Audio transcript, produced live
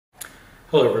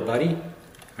Hello everybody.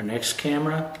 Our next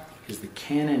camera is the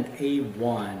Canon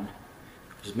A-1.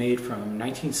 It was made from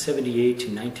 1978 to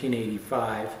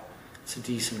 1985. It's a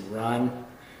decent run.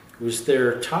 It was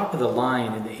their top of the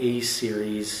line in the A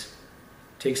series.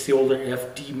 Takes the older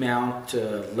FD mount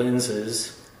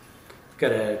lenses.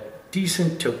 Got a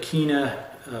decent Tokina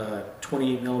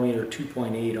 28mm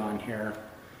 2.8 on here.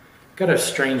 Got a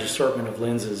strange assortment of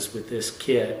lenses with this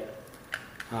kit.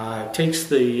 It takes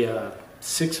the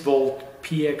 6-volt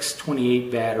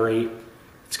PX28 battery.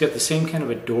 It's got the same kind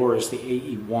of a door as the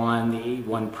AE1, the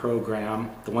AE1 program,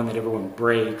 the one that everyone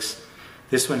breaks.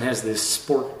 This one has this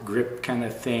sport grip kind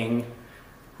of thing,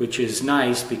 which is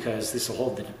nice because this will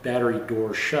hold the battery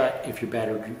door shut if your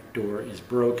battery door is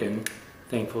broken.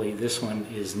 Thankfully this one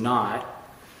is not.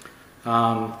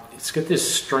 It's got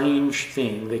this strange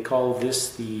thing. They call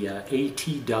this the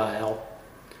AT dial,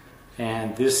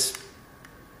 and this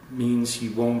means you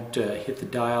won't hit the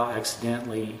dial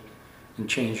accidentally and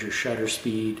change your shutter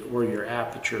speed or your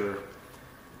aperture.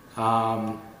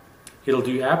 It'll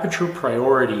do aperture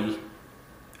priority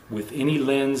with any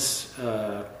lens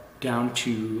down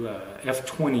to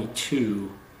f/22,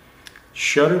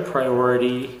 shutter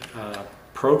priority,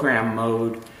 program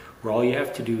mode, where all you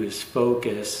have to do is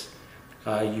focus.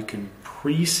 You can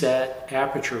preset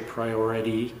aperture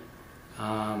priority,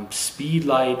 speed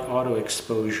light auto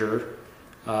exposure.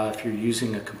 If you're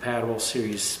using a compatible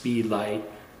series speed light,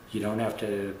 you don't have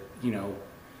to, do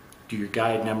your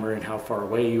guide number and how far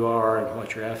away you are and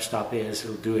what your f-stop is.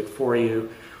 It'll do it for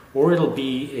you. Or it'll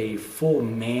be a full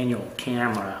manual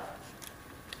camera.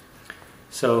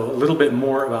 So a little bit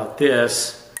more about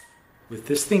this. With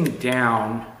this thing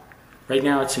down, right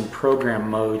now it's in program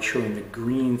mode, showing the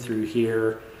green through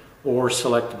here, or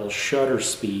selectable shutter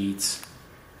speeds.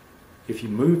 If you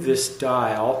move this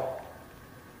dial,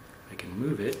 I can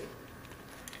move it,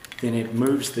 then it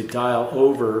moves the dial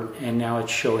over, and now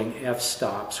it's showing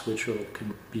f-stops, which will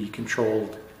be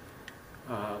controlled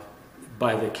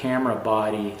by the camera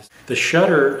body. The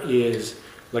shutter is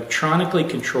electronically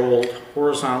controlled,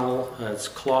 horizontal, it's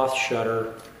cloth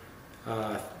shutter,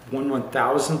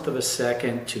 1/1000th of a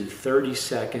second to 30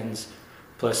 seconds,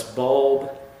 plus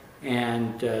bulb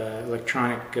and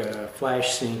electronic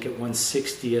flash sync at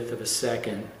 1/60th of a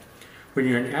second. When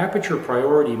you're in aperture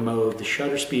priority mode, the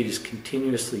shutter speed is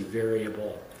continuously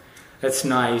variable. That's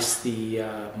nice. The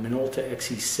Minolta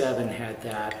XE7 had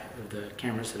that, of the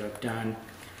cameras that I've done.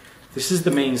 This is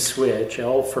the main switch,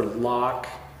 L for lock,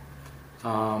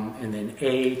 and then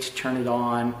A to turn it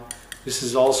on. This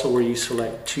is also where you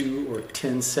select 2 or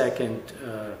 10-second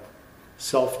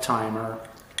self-timer.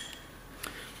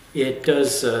 It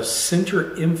does a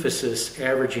center emphasis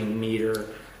averaging meter.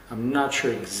 I'm not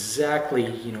sure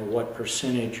exactly, what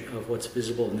percentage of what's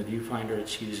visible in the viewfinder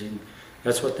it's using.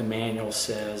 That's what the manual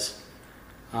says.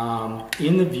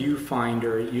 In the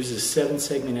viewfinder, it uses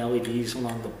 7-segment LEDs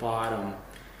along the bottom.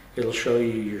 It'll show you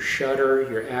your shutter,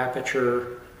 your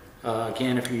aperture,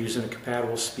 again if you're using a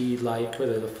compatible speed light,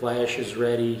 whether the flash is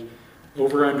ready,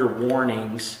 over/under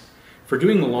warnings. For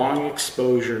doing long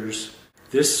exposures,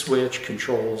 this switch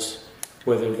controls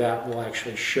whether that will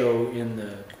actually show in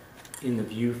the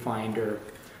viewfinder.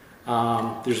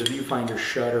 There's a viewfinder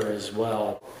shutter as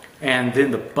well. And then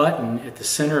the button at the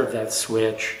center of that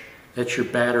switch, that's your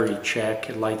battery check.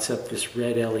 It lights up this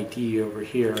red LED over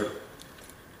here.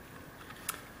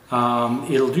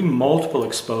 It'll do multiple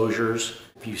exposures.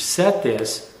 If you set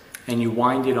this and you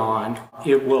wind it on,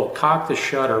 it will cock the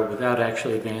shutter without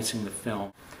actually advancing the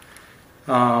film.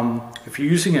 If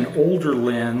you're using an older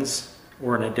lens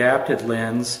or an adapted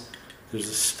lens, there's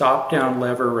a stop down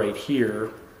lever right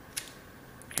here,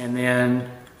 and then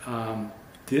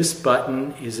this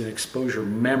button is an exposure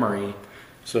memory.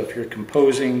 So if you're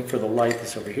composing for the light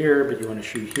that's over here, but you want to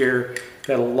shoot here,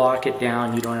 that'll lock it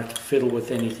down. You don't have to fiddle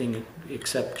with anything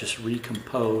except just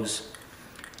recompose.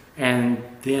 And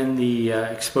then the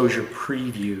exposure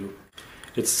preview.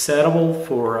 It's settable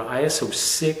for ISO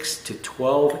 6 to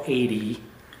 1280.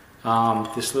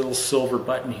 This little silver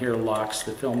button here locks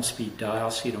the film speed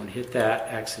dial so you don't hit that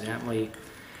accidentally.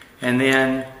 And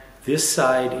then this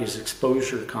side is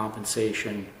exposure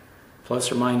compensation, plus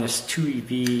or minus 2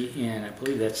 EV in, I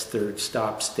believe that's third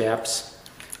stop steps.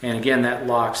 And again, that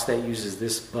locks, that uses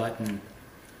this button.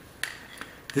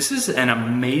 This is an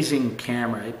amazing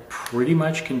camera. It pretty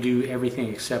much can do everything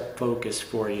except focus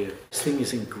for you. This thing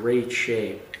is in great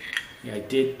shape. Yeah, I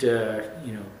did,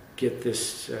 get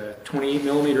this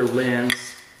 28mm lens.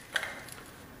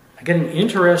 I got an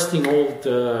interesting old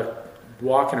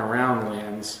walking around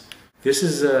lens. This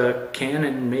is a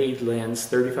Canon made lens,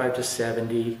 35 to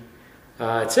 70.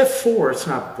 It's f4, it's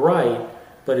not bright,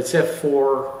 but it's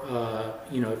f4,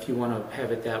 you know, if you want to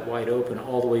have it that wide open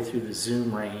all the way through the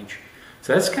zoom range.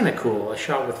 So that's kind of cool. I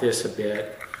shot with this a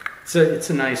bit. It's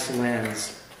a nice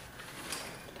lens.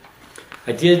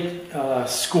 I did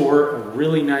score a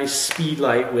really nice speed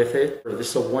light with it.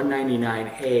 This is a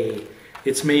 199A.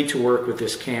 It's made to work with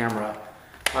this camera.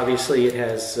 Obviously it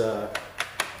has,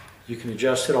 you can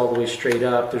adjust it all the way straight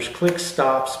up. There's click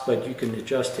stops, but you can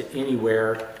adjust it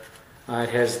anywhere. It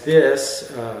has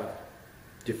this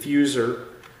diffuser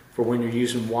for when you're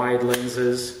using wide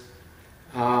lenses.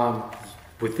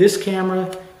 With this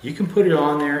camera, you can put it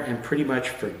on there and pretty much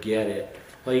forget it.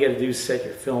 All you got to do is set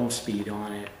your film speed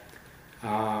on it.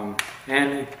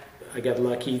 And I got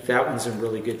lucky, that one's in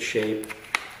really good shape.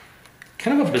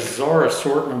 Kind of a bizarre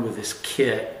assortment with this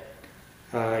kit.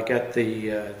 I got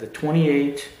the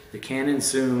 28, the Canon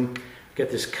zoom,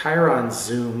 got this Chiron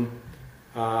zoom.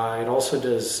 It also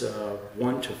does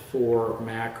 1:4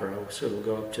 macro, so it'll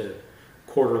go up to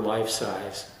quarter life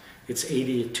size. It's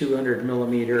 80 to 200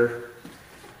 millimeter.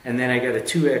 And then I got a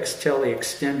 2x tele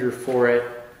extender for it.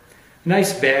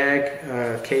 Nice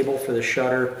bag, cable for the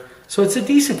shutter. So it's a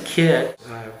decent kit.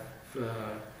 I've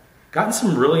gotten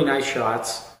some really nice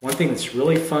shots. One thing that's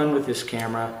really fun with this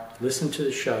camera, listen to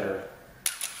the shutter.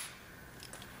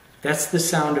 That's the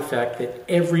sound effect that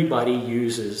everybody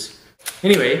uses.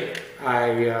 Anyway,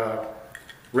 I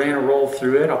ran a roll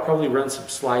through it. I'll probably run some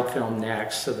slide film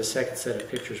next, so the second set of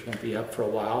pictures won't be up for a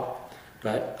while,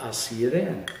 but I'll see you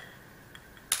then.